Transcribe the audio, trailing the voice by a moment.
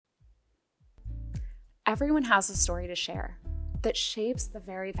Everyone has a story to share that shapes the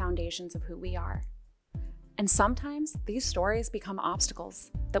very foundations of who we are. And sometimes these stories become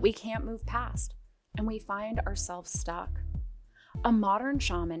obstacles that we can't move past, and we find ourselves stuck. A Modern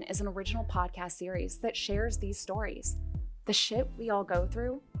Shaman is an original podcast series that shares these stories, the shit we all go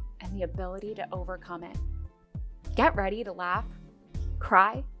through, and the ability to overcome it. Get ready to laugh,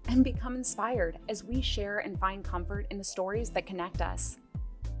 cry, and become inspired as we share and find comfort in the stories that connect us.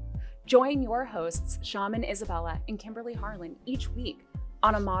 Join your hosts, Shaman Isabella and Kimberly Harlan, each week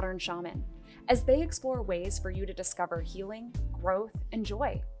on A Modern Shaman, as they explore ways for you to discover healing, growth, and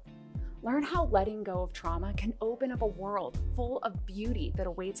joy. Learn how letting go of trauma can open up a world full of beauty that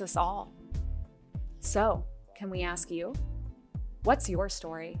awaits us all. So, can we ask you, what's your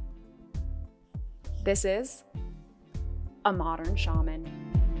story? This is A Modern Shaman.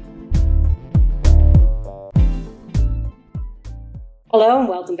 Hello and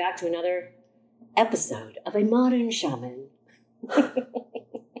welcome back to another episode of A Modern Shaman.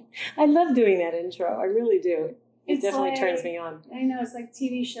 I love doing that intro. I really do. It definitely turns me on. I know, it's like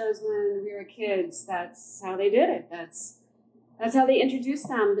TV shows when we were kids. That's how they did it. That's how they introduced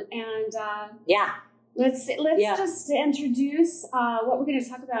them. And let's just introduce what we're going to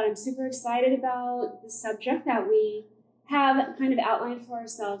talk about. I'm super excited about the subject that we have kind of outlined for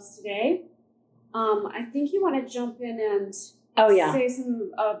ourselves today. I think you want to jump in and say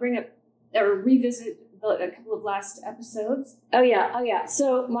some, bring up or revisit a couple of last episodes. Oh yeah.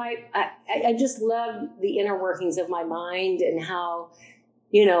 So I just love the inner workings of my mind and how,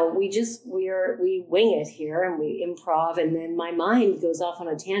 we wing it here and we improv, and then my mind goes off on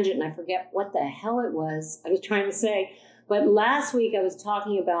a tangent and I forget what the hell it was I was trying to say. But last week I was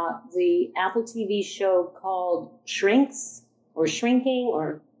talking about the Apple TV show called Shrinks or Shrinking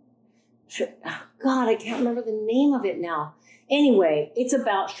or God, I can't remember the name of it now. Anyway, it's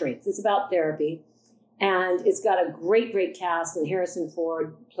about shrinks. It's about therapy. And it's got a great, great cast. And Harrison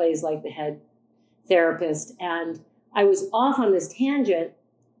Ford plays like the head therapist. And I was off on this tangent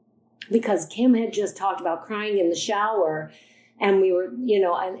because Kim had just talked about crying in the shower. And we were,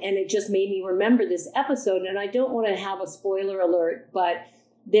 and it just made me remember this episode. And I don't want to have a spoiler alert, but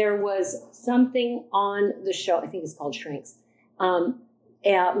there was something on the show, I think it's called Shrinks,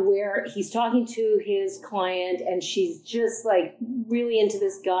 where he's talking to his client and she's just like really into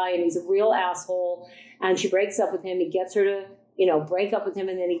this guy and he's a real asshole, and she breaks up with him. He gets her to, break up with him,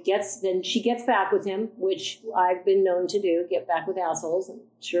 and then she gets back with him, which I've been known to do, get back with assholes. I'm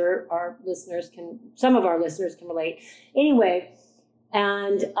sure some of our listeners can relate. Anyway,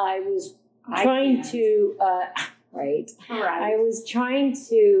 and I was trying to, I was trying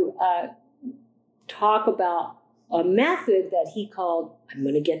to talk about a method that he called, I'm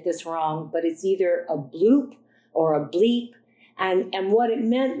going to get this wrong, but it's either a bloop or a bleep. And what it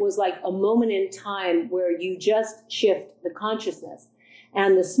meant was like a moment in time where you just shift the consciousness.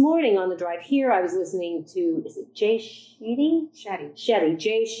 And this morning on the drive here, I was listening to, is it Jay Shetty?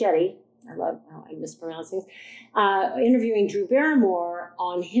 Jay Shetty. I love how I mispronounce things. Interviewing Drew Barrymore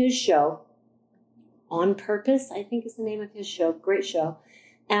on his show, On Purpose, I think is the name of his show. Great show.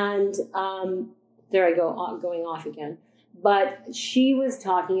 And there I go, going off again. But she was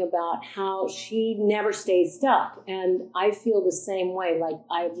talking about how she never stays stuck. And I feel the same way. Like,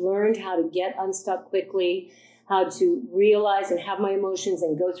 I've learned how to get unstuck quickly, how to realize and have my emotions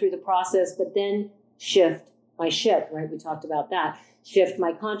and go through the process, but then shift my shit, right? We talked about that. Shift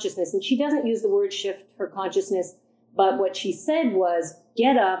my consciousness. And she doesn't use the word shift her consciousness, but what she said was,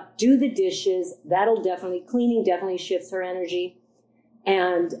 get up, do the dishes. Cleaning definitely shifts her energy.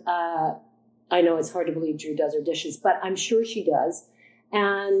 And, I know it's hard to believe Drew does her dishes, but I'm sure she does.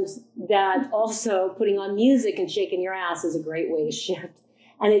 And that also putting on music and shaking your ass is a great way to shift.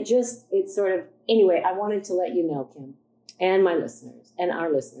 And it's sort of, anyway, I wanted to let you know, Kim, and my listeners and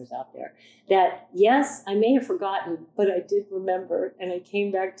our listeners out there, that yes, I may have forgotten, but I did remember and I came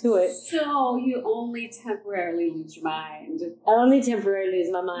back to it. So you only temporarily lose your mind. I only temporarily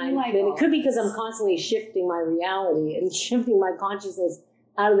lose my mind. And it could be because I'm constantly shifting my reality and shifting my consciousness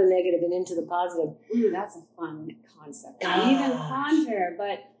out of the negative and into the positive. Ooh, that's a fun concept. I even ponder,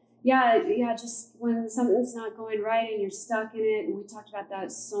 but yeah, just when something's not going right and you're stuck in it, and we talked about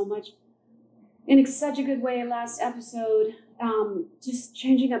that so much in such a good way last episode, just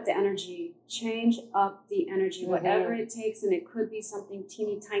changing up the energy. Change up the energy, whatever it takes, and it could be something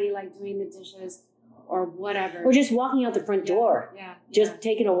teeny tiny like doing the dishes or whatever. Or just walking out the front door. Just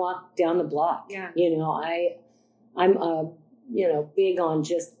taking a walk down the block. Yeah. I'm big on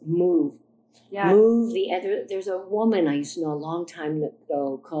just move. Yeah. Move there's a woman I used to know a long time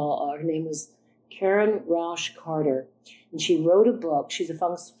ago called, her name was Karen Rosh Carter. And she wrote a book. She's a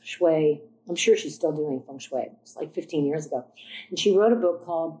feng shui I'm sure she's still doing feng shui. It's like 15 years ago. And she wrote a book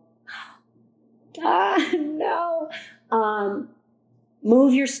called,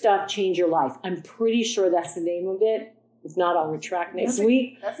 Move Your Stuff, Change Your Life. I'm pretty sure that's the name of it. If not, I'll retract next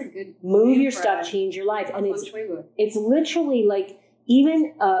week. That's a good Move Your Stuff, Change Your Life. And it's literally like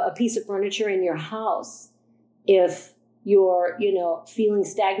even a piece of furniture in your house, if you're, feeling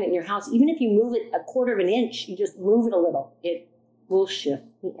stagnant in your house, even if you move it 1/4 of an inch, you just move it a little, it will shift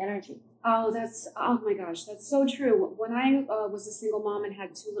the energy. Oh my gosh, that's so true. When I was a single mom and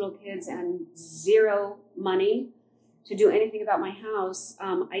had 2 little kids and 0 money to do anything about my house,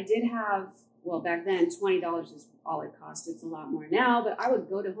 I did have, back then, $20 is all it cost. It's a lot more now, but I would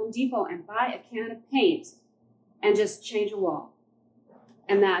go to Home Depot and buy a can of paint and just change a wall.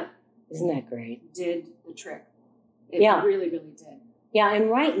 And that... Isn't that great? Did the trick. It really, really did. Yeah, and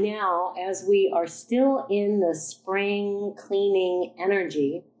right now, as we are still in the spring cleaning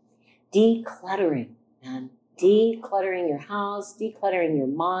energy, decluttering, man. Decluttering your house, decluttering your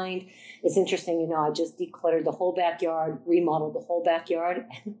mind. It's interesting, I just decluttered the whole backyard, remodeled the whole backyard,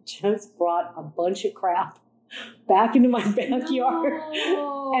 and just brought a bunch of crap back into my backyard.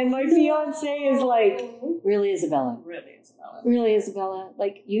 No. And my fiance is like, really, Isabella? Really, Isabella?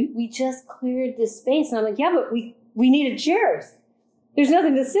 Like, we just cleared this space. And I'm like, yeah, but we needed chairs. There's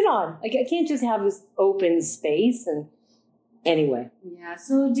nothing to sit on. Like, I can't just have this open space. And anyway. Yeah,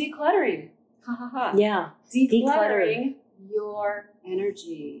 so decluttering. Ha ha ha. Yeah. Decluttering your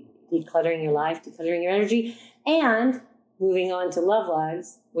energy. Decluttering your life, decluttering your energy. And moving on to love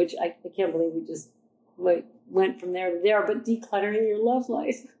lives, which I can't believe we just went from there to there, but decluttering your love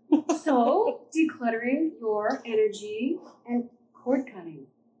life. So, decluttering your energy and cord cutting.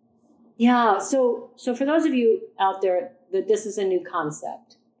 Yeah, so for those of you out there that this is a new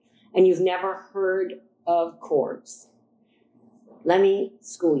concept and you've never heard of cords, let me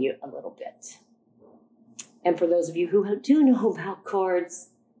school you a little bit. And for those of you who do know about cords,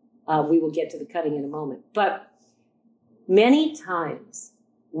 we will get to the cutting in a moment. But many times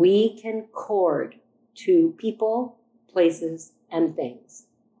we can cord to people, places, and things.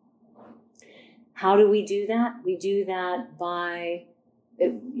 How do we do that? We do that by, a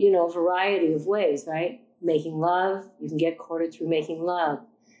variety of ways, right? Making love, you can get corded through making love.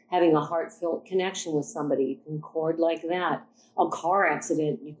 Having a heartfelt connection with somebody, you can cord like that. A car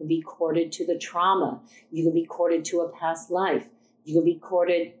accident, you can be corded to the trauma. You can be corded to a past life. You can be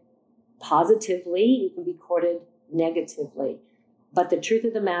corded positively. You can be corded negatively. But the truth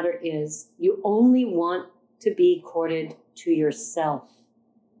of the matter is, you only want to be corded to yourself.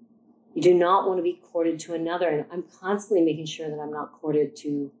 You do not want to be corded to another. And I'm constantly making sure that I'm not corded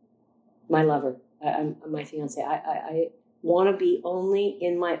to my lover, my fiance. I want to be only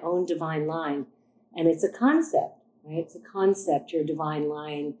in my own divine line. And it's a concept, right? It's a concept, your divine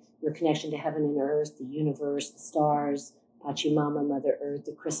line, your connection to heaven and earth, the universe, the stars, Pachamama, Mother Earth,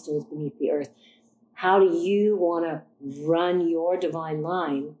 the crystals beneath the earth. How do you want to run your divine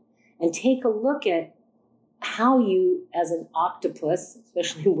line? And take a look at how you, as an octopus,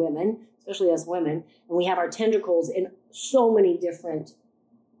 especially as women, and we have our tentacles in so many different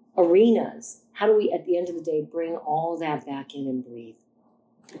arenas. How do we, at the end of the day, bring all that back in and breathe?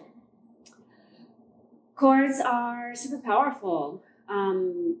 Cords are super powerful.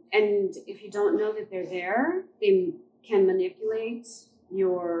 And if you don't know that they're there, they can manipulate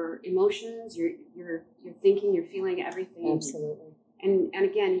your emotions, your thinking, your feeling, everything. Absolutely. And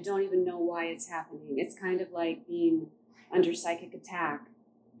again, you don't even know why it's happening. It's kind of like being under psychic attack.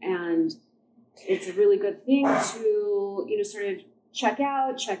 And it's a really good thing to, sort of check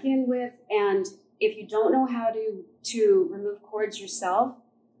in with. And if you don't know how to remove cords yourself,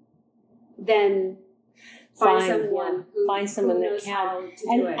 then find someone that can.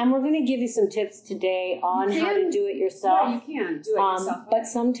 And we're going to give you some tips today on how to do it yourself. Yeah, you can do it yourself. But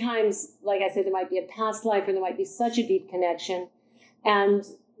sometimes, like I said, there might be a past life or there might be such a deep connection. And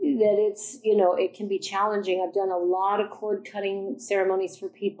that it's, it can be challenging. I've done a lot of cord cutting ceremonies for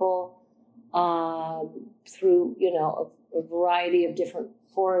people through, a variety of different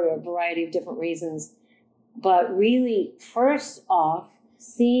reasons. But really, first off,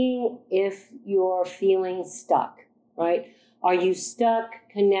 seeing if you're feeling stuck, right? Are you stuck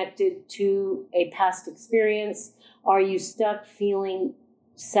connected to a past experience? Are you stuck feeling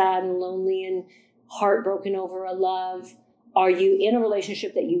sad and lonely and heartbroken over a love? Are you in a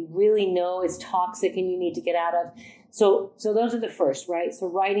relationship that you really know is toxic and you need to get out of? So those are the first, right? So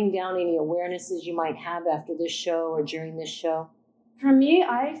writing down any awarenesses you might have after this show or during this show. For me,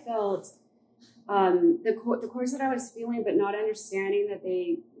 I felt the cords that I was feeling, but not understanding that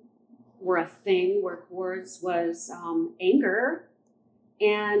they were a thing, where cords was anger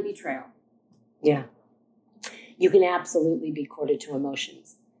and betrayal. Yeah. You can absolutely be corded to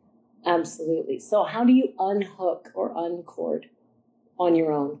emotions. Absolutely. So how do you unhook or uncord on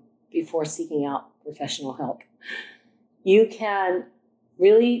your own before seeking out professional help? You can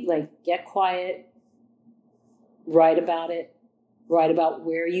really get quiet, write about it, write about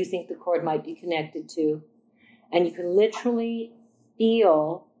where you think the cord might be connected to, and you can literally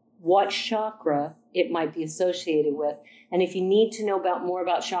feel what chakra it might be associated with. And if you need to know more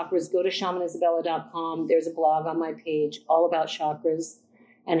about chakras, go to shamanisabella.com. There's a blog on my page all about chakras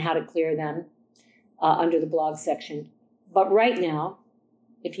and how to clear them under the blog section. But right now,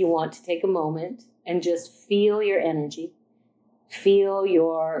 if you want to take a moment and just feel your energy, feel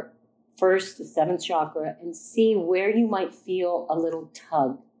your first to seventh chakra, and see where you might feel a little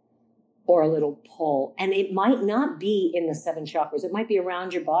tug or a little pull. And it might not be in the seven chakras. It might be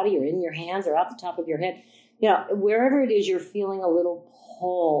around your body or in your hands or out the top of your head. Wherever it is, you're feeling a little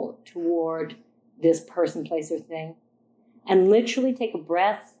pull toward this person, place, or thing. And literally take a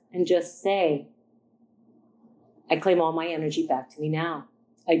breath and just say, I claim all my energy back to me now.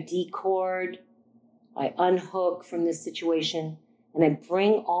 I decord, I unhook from this situation, and I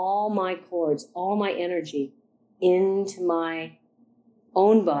bring all my cords, all my energy into my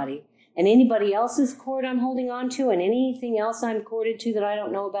own body. And anybody else's cord I'm holding on to and anything else I'm corded to that I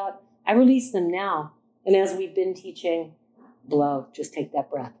don't know about, I release them now. And as we've been teaching, blow, just take that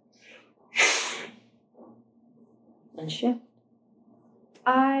breath. And shift.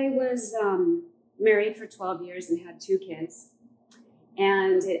 I was married for 12 years and had 2 kids.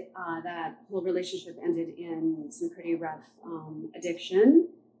 And that whole relationship ended in some pretty rough addiction,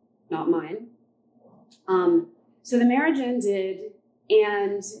 not mine. So the marriage ended,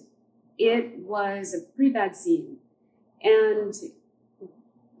 and it was a pretty bad scene. And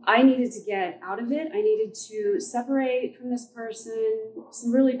I needed to get out of it. I needed to separate from this person.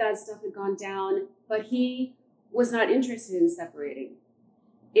 Some really bad stuff had gone down, but he was not interested in separating.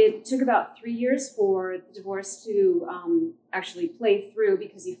 It took about 3 years for the divorce to actually play through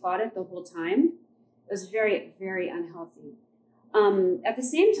because he fought it the whole time. It was very, very unhealthy. At the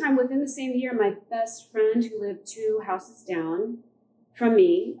same time, within the same year, my best friend who lived 2 houses down from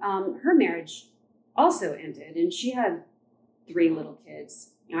me, her marriage also ended, and she had 3 little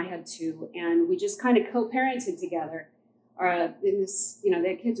kids. I had 2, and we just kind of co-parented together. In this,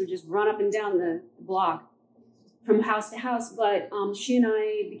 their kids would just run up and down the block from house to house, but she and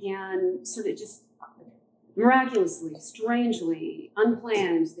I began sort of just miraculously, strangely,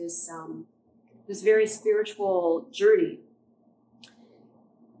 unplanned, this very spiritual journey.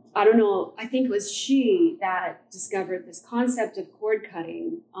 I don't know, I think it was she that discovered this concept of cord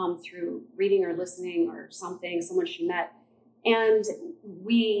cutting through reading or listening or something, someone she met. And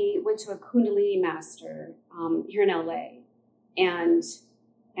we went to a Kundalini master here in LA and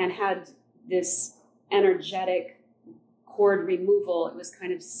had this energetic cord removal. It was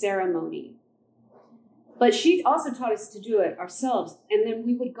kind of ceremony. But she also taught us to do it ourselves. And then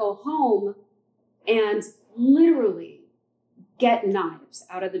we would go home and literally get knives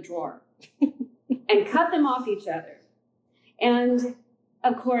out of the drawer and cut them off each other. And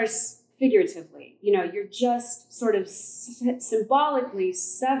of course, figuratively, you're just sort of symbolically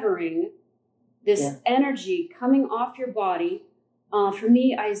severing this energy coming off your body. For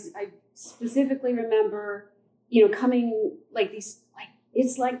me, I specifically remember, coming like these,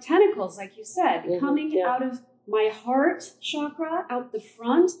 it's like tentacles, like you said, coming out of my heart chakra, out the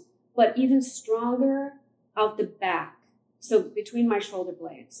front, but even stronger out the back. So between my shoulder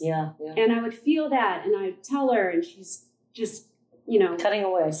blades. Yeah. And I would feel that, and I'd tell her, and she's just, cutting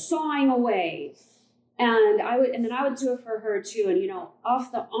away, sawing away. And then I would do it for her too. And,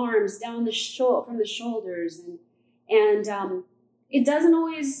 off the arms, down from the shoulders. And it doesn't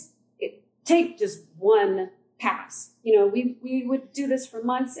always take just one pass. We would do this for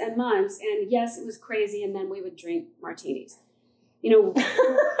months and months. And yes, it was crazy. And then we would drink martinis. Whatever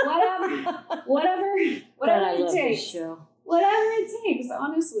it takes. Whatever it takes,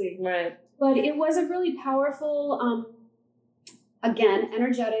 honestly. Right. But it was a really powerful, again,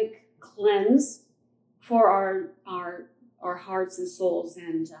 energetic cleanse for our hearts and souls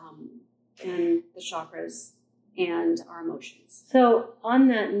and the chakras and our emotions. So on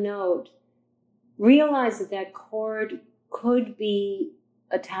that note, realize that cord could be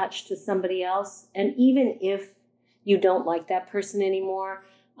attached to somebody else. And even if you don't like that person anymore,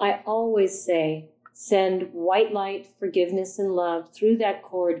 I always say, send white light, forgiveness, and love through that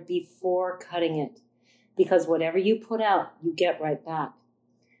cord before cutting it. Because whatever you put out, you get right back.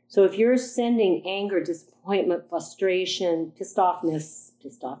 So if you're sending anger, disappointment, frustration, pissed offness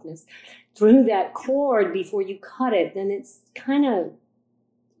through that cord before you cut it, then it's kind of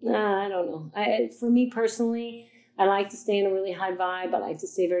I don't know. For me personally, I like to stay in a really high vibe. I like to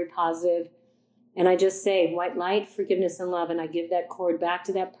stay very positive. And I just say white light, forgiveness, and love. And I give that cord back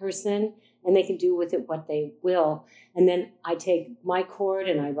to that person, and they can do with it what they will. And then I take my cord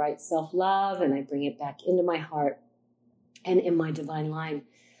and I write self-love, and I bring it back into my heart and in my divine line.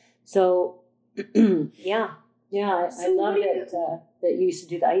 So, yeah. I love that you used to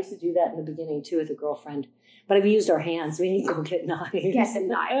do that. I used to do that in the beginning, too, with a girlfriend. But I've used our hands. We need to go get knives. Get the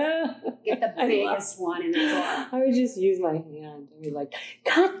knife. Get the biggest one in the drawer. I would just use my hand and be like,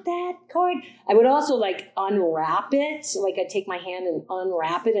 cut that cord. I would also like unwrap it. Like I'd take my hand and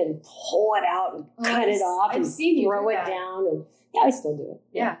unwrap it and pull it out and cut it off and throw it down. And yeah, I still do it.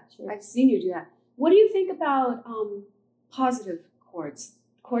 Yeah, sure. I've seen you do that. What do you think about positive cords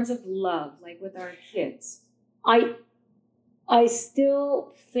of love, like with our kids? I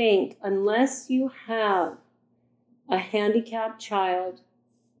still think unless you have a handicapped child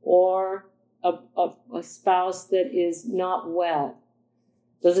or a spouse that is not well,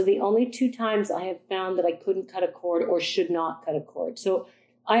 those are the only two times I have found that I couldn't cut a cord or should not cut a cord. So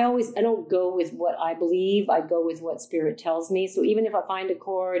I don't go with what I believe. I go with what spirit tells me. So even if I find a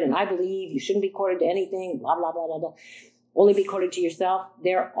cord and I believe you shouldn't be corded to anything, blah, blah, blah, blah, blah, only be corded to yourself,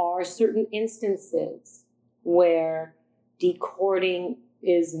 there are certain instances where decording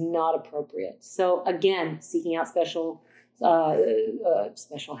is not appropriate. So again, seeking out special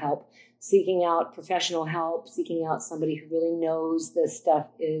help, seeking out professional help, seeking out somebody who really knows this stuff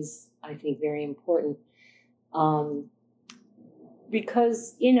is, I think, very important.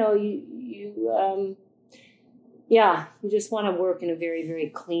 Because, you just want to work in a very, very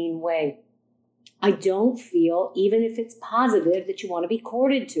clean way. I don't feel, even if it's positive, that you want to be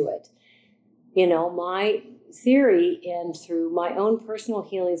corded to it. My theory, and through my own personal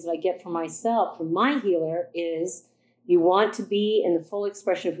healings that I get from myself, from my healer, is you want to be in the full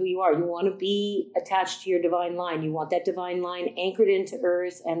expression of who you are. You want to be attached to your divine line. You want that divine line anchored into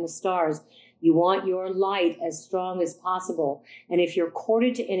earth and the stars. You want your light as strong as possible. And if you're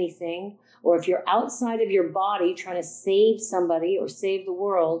corded to anything, or if you're outside of your body trying to save somebody or save the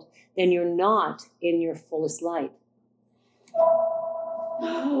world, then you're not in your fullest light.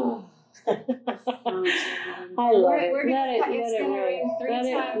 I love it. Let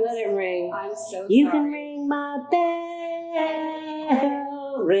it ring. I'm so sorry. You can ring my bell,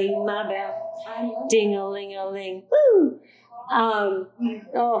 ring my bell, ding-a-ling-a-ling. Woo! Oh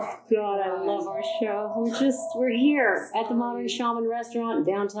God, I love our show. We're here at the Modern Shaman restaurant in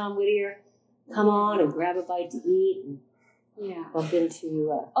downtown Whittier. Come on and grab a bite to eat and bump into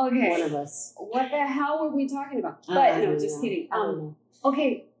one of us. What the hell were we talking about? But no, just kidding.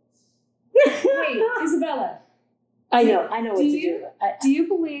 Okay. Hey, Isabella. I know what to do. Do you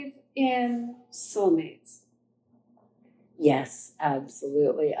believe in soulmates? Yes,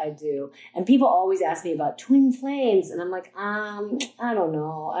 absolutely, I do. And people always ask me about twin flames, and I'm like, I don't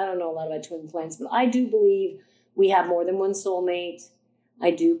know. I don't know a lot about twin flames, but I do believe we have more than one soulmate.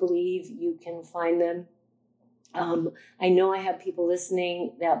 I do believe you can find them. I know I have people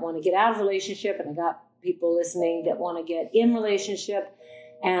listening that want to get out of relationship, and I got people listening that want to get in relationship.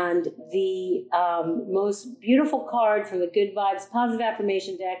 And the most beautiful card from the Good Vibes Positive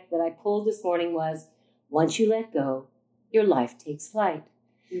Affirmation deck that I pulled this morning was, once you let go, your life takes flight.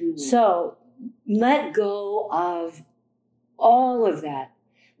 Mm-hmm. So let go of all of that.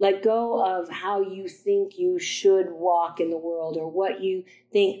 Let go of how you think you should walk in the world or what you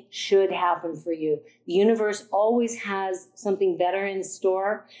think should happen for you. The universe always has something better in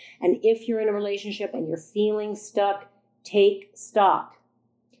store. And if you're in a relationship and you're feeling stuck, take stock.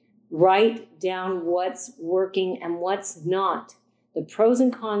 Write down what's working and what's not. The pros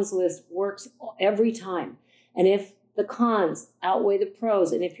and cons list works every time. And if the cons outweigh the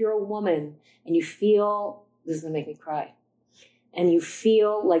pros, and if you're a woman and you feel, this is going to make me cry, and you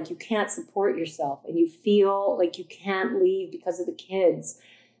feel like you can't support yourself, and you feel like you can't leave because of the kids,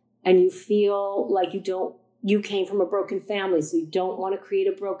 and you feel like you came from a broken family, so you don't want to create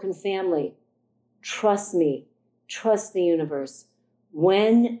a broken family, trust me, trust the universe.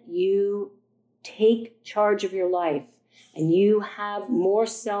 When you take charge of your life and you have more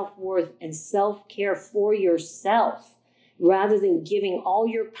self-worth and self-care for yourself rather than giving all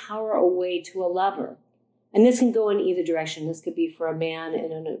your power away to a lover, and this can go in either direction. This could be for a man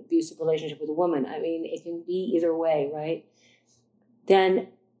in an abusive relationship with a woman. I mean, it can be either way, right? Then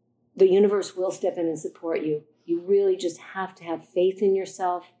the universe will step in and support you. You really just have to have faith in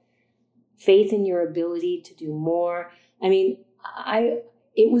yourself, faith in your ability to do more. I mean,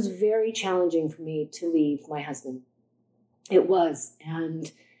 it was very challenging for me to leave my husband. It was, and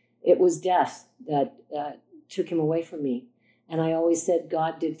it was death that took him away from me. And I always said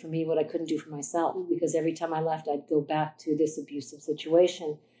God did for me what I couldn't do for myself, because every time I left, I'd go back to this abusive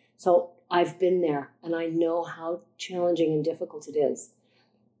situation. So I've been there, and I know how challenging and difficult it is.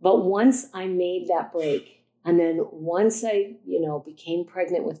 But once I made that break, and then once I, became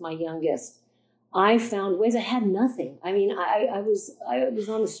pregnant with my youngest, I found ways. I had nothing. I mean, I was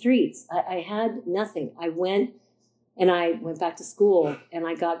on the streets. I had nothing. I went back to school, and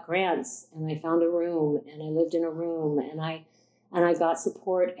I got grants, and I found a room, and I lived in a room, and I got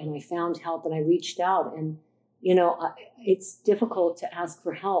support, and I found help, and I reached out. And, it's difficult to ask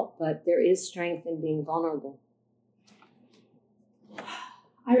for help, but there is strength in being vulnerable.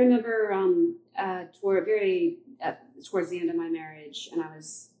 I remember towards the end of my marriage, and I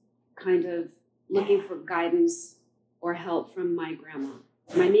was kind of looking for guidance or help from my grandma,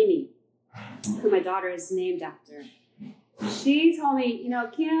 my Mimi, who my daughter is named after. She told me,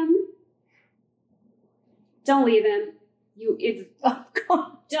 Kim, don't leave him.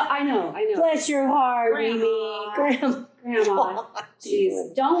 I know. Bless your heart, Grandma.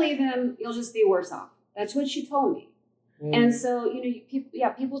 Jeez, don't leave him. You'll just be worse off. That's what she told me. And so,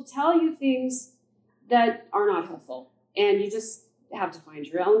 people tell you things that are not helpful, and you just have to find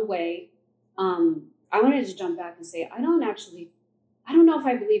your own way. I wanted to jump back and say, I don't know if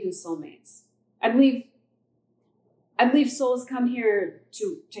I believe in soulmates. I believe souls come here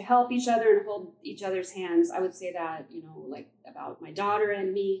to help each other and hold each other's hands. I would say that, like about my daughter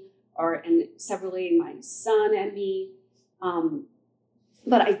and me, and separately my son and me.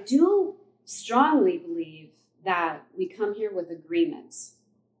 But I do strongly believe that we come here with agreements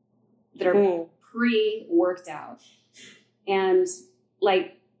that are pre-worked out. And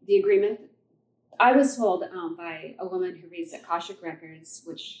like the agreement, I was told by a woman who reads Akashic Records,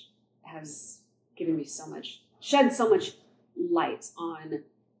 which has given me shed so much light on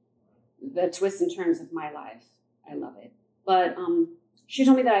the twists and turns of my life. I love it. But she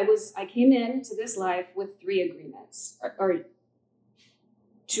told me that I came into this life with 3 agreements, or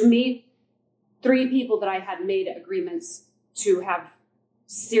to meet 3 people that I had made agreements to have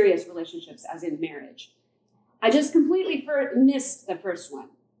serious relationships, as in marriage. I just completely missed the first one.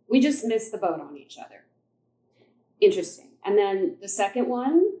 We just missed the boat on each other. Interesting. And then the second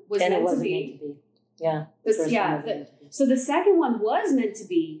one was meant to be. Yeah. So the second one was meant to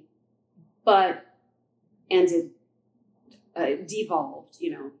be, but ended, devolved,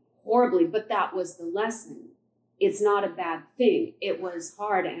 horribly. But that was the lesson. It's not a bad thing. It was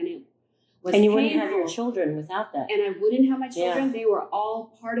hard, and it was and you painful. wouldn't have your children without that. And I wouldn't have my children. Yeah. They were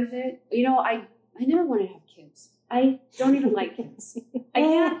all part of it. I never wanted to have kids. I don't even like kids. I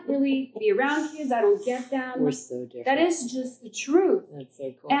can't really be around kids. I don't get them. We're so different. That is just the truth. That's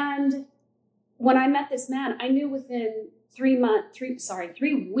so cool. And when I met this man, I knew within 3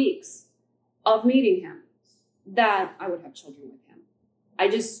 weeks of meeting him that I would have children with him. I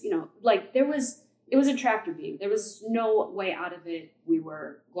just, it was a tractor beam. There was no way out of it. We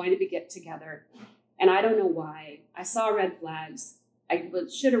were going to get together. And I don't know why. I saw red flags. I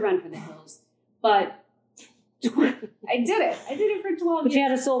should have run for the hills. But I did it. I did it for 12 years. But you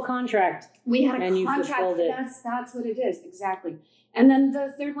had a soul contract. We had a and contract. You fulfilled it. That's what it is. Exactly. And then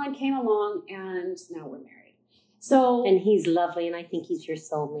the third one came along, and now we're married. So, and he's lovely, and I think he's your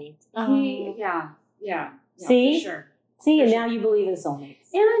soulmate. Yeah. See? For sure. See, and now you believe in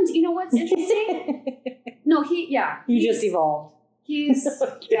soulmates. And you know what's interesting? No, You just evolved. He's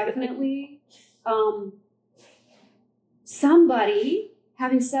definitely somebody.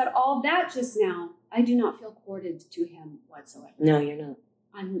 Having said all that just now, I do not feel courted to him whatsoever. No, you're not.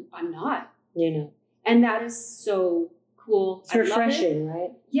 I'm not. You're not. And that is so cool. It's refreshing,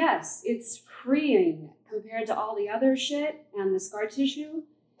 right? Yes, it's freeing compared to all the other shit and the scar tissue.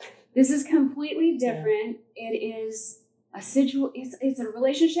 This is completely different. Yeah. It is it's a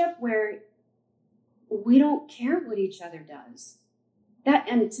relationship where we don't care what each other does.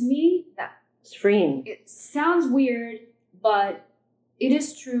 And to me, it's freeing. It sounds weird, but it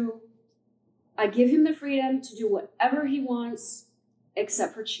is true. I give him the freedom to do whatever he wants,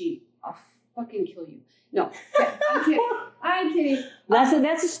 except for cheat. I'll fucking kill you. No, I'm kidding. That's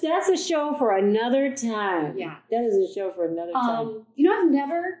a show for another time. Yeah, that is a show for another time.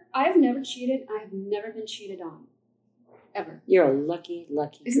 I have never cheated. I have never been cheated on, ever. You're a lucky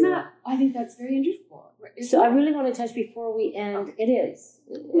Isn't girl. that? I think that's very unusual. I really want to touch before we end. Okay. It is.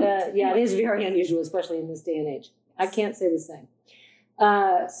 It is very unusual, especially in this day and age. I can't say the same.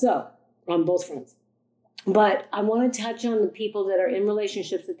 So on both fronts, but I want to touch on the people that are in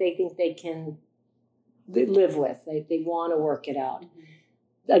relationships that they think they can live with. They want to work it out.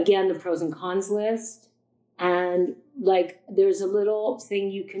 Mm-hmm. Again, the pros and cons list, And like, there's a little thing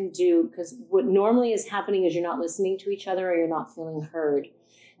you can do, because what normally is happening is you're not listening to each other or you're not feeling heard.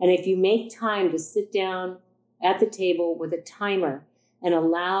 And if you make time to sit down at the table with a timer and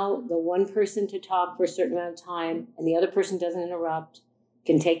allow the one person to talk for a certain amount of time and the other person doesn't interrupt,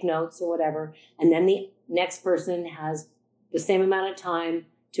 can take notes or whatever, and then the next person has the same amount of time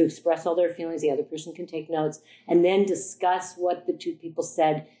to express all their feelings, the other person can take notes, and then discuss what the two people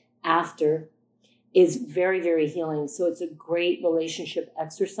said after, is very, very healing. So it's a great relationship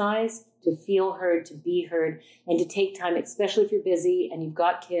exercise to feel heard, to be heard, and to take time, especially if you're busy and you've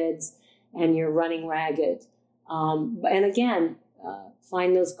got kids and you're running ragged. And again,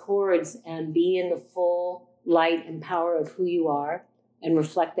 find those chords and be in the full light and power of who you are, and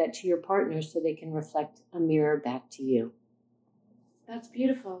reflect that to your partner so they can reflect a mirror back to you. That's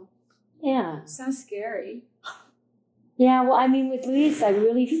beautiful. Yeah. Sounds scary. Yeah, well, I mean, with Luis, I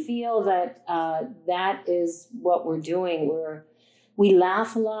really feel that that is what we're doing. We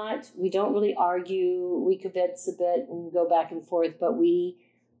laugh a lot. We don't really argue. We kibitz a bit and go back and forth, but we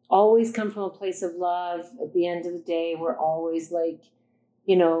always come from a place of love. At the end of the day, we're always like,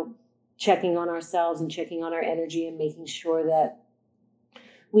 checking on ourselves and checking on our energy and making sure that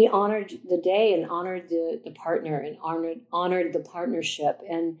we honored the day and honored the partner and honored the partnership.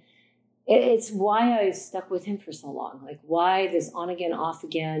 And it's why I stuck with him for so long. Like, why this on again, off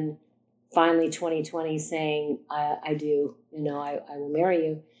again, finally 2020 saying, I do, I will marry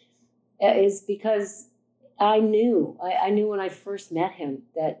you, is because I knew when I first met him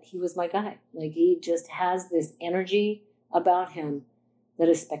that he was my guy. Like, he just has this energy about him that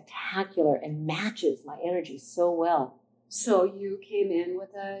is spectacular and matches my energy so well. So you came in with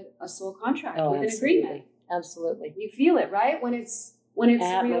a soul contract, with absolutely. an agreement. Absolutely. You feel it, right? When it's At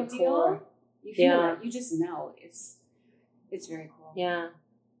the real my deal, core. you feel Yeah. it. You just know. It's very cool. Yeah.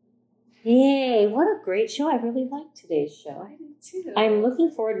 Yay, what a great show. I really liked today's show. I did too. I'm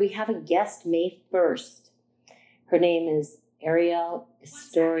looking forward. We have a guest May 1st. Her name is Ariel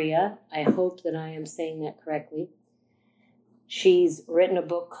Astoria. I hope that I am saying that correctly. She's written a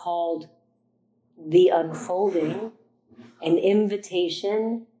book called The Unfolding, an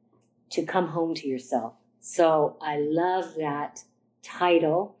invitation to come home to yourself. So I love that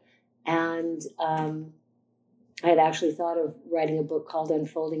title. And I had actually thought of writing a book called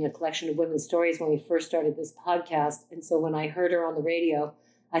Unfolding, a collection of women's stories when we first started this podcast. And so when I heard her on the radio,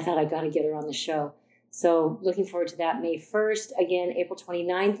 I thought I got to get her on the show. So looking forward to that. May 1st, again, April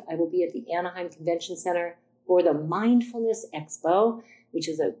 29th, I will be at the Anaheim Convention Center for the Mindfulness Expo, which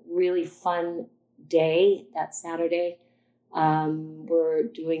is a really fun day that Saturday. We're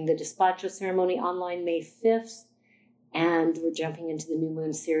doing the Despacho ceremony online May 5th, and we're jumping into the New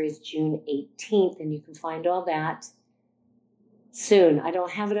Moon series June 18th, and you can find all that soon. I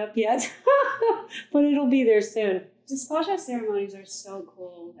don't have it up yet, but it'll be there soon. Despacho ceremonies are so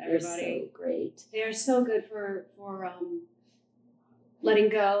cool, everybody. They're so great. They are so good for letting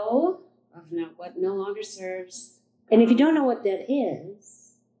go of what no longer serves. And if you don't know what that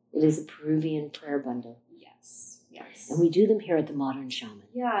is, it is a Peruvian prayer bundle. Yes. And we do them here at the Modern Shaman.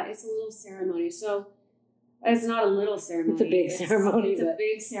 Yeah, it's a little ceremony. So it's not a little ceremony. It's a big ceremony. It's a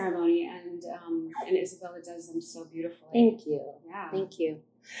big ceremony, and Isabella does them so beautifully. Thank you. Yeah. Thank you.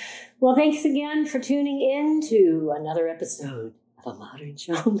 Well, thanks again for tuning in to another episode of A Modern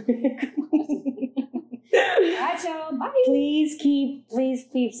Shaman. Bye, y'all. Bye. Please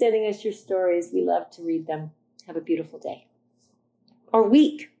keep sending us your stories. We love to read them. Have a beautiful day. Or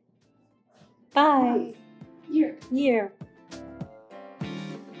week. Bye. Year.